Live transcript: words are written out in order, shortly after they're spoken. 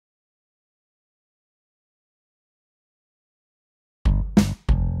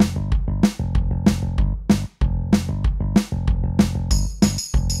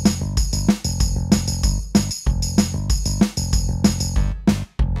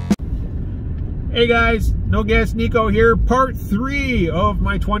Hey guys, No Gas Nico here, part 3 of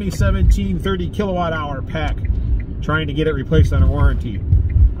my 2017 30 kilowatt hour pack, trying to get it replaced under warranty.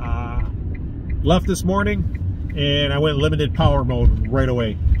 Left this morning and I went limited power mode right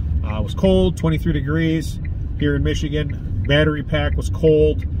away. It was cold, 23 degrees here in Michigan. Battery pack was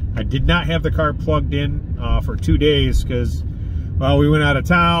cold. I did not have the car plugged in for 2 days because, well, we went out of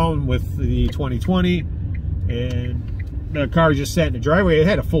town with the 2020 and the car just sat in the driveway. It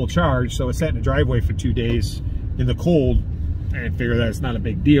had a full charge, so it sat in the driveway for 2 days in the cold. I figured that it's not a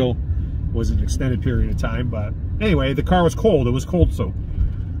big deal. It was an extended period of time, but anyway, the car was cold. It was cold soaked.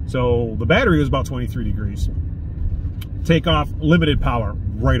 So the battery was about 23 degrees. Take off, limited power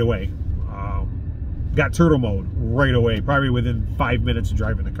right away. Got turtle mode right away, probably within 5 minutes of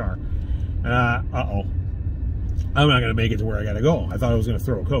driving the car. Uh-oh. I'm not gonna make it to where I gotta go. I thought I was gonna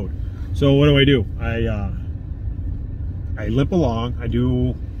throw a code. So what do? I limp along. I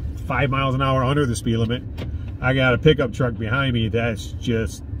do 5 miles an hour under the speed limit. I got a pickup truck behind me that's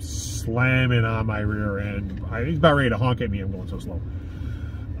just slamming on my rear end. He's about ready to honk at me. I'm going so slow.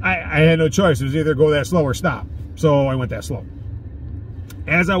 I had no choice. It was either go that slow or stop. So I went that slow.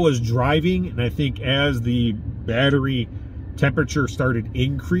 As I was driving, and I think as the battery temperature started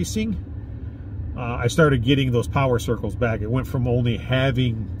increasing, I started getting those power circles back. It went from only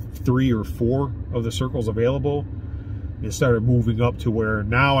having 3 or 4 of the circles available. It started moving up to where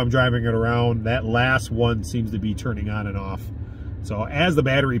now I'm driving it around. That last one seems to be turning on and off. So as the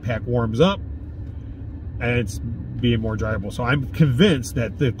battery pack warms up, it's being more drivable. So I'm convinced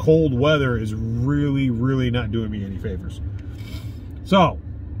that the cold weather is really, really not doing me any favors. So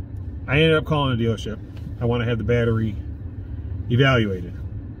I ended up calling a dealership. I want to have the battery evaluated.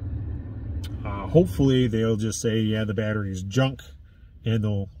 Hopefully they'll just say, yeah, the battery is junk, and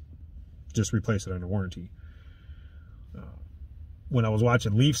they'll just replace it under warranty. When I was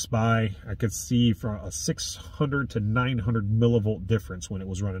watching LeafSpy, I could see from a 600 to 900 millivolt difference when it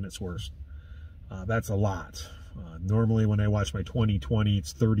was running its worst. That's a lot. Normally when I watch my 2020,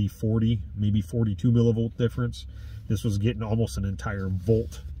 it's 30, 40, maybe 42 millivolt difference. This was getting almost an entire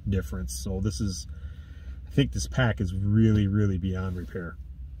volt difference. So this is, I think this pack is really, really beyond repair.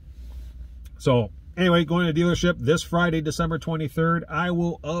 So anyway, going to the dealership this Friday, December 23rd. I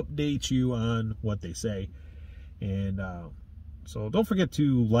will update you on what they say. And so don't forget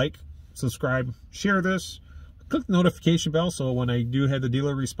to like, subscribe, share this, click the notification bell so when I do have the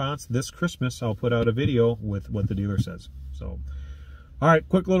dealer response this Christmas, I'll put out a video with what the dealer says. So, all right,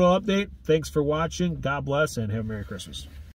 quick little update. Thanks for watching. God bless and have a Merry Christmas.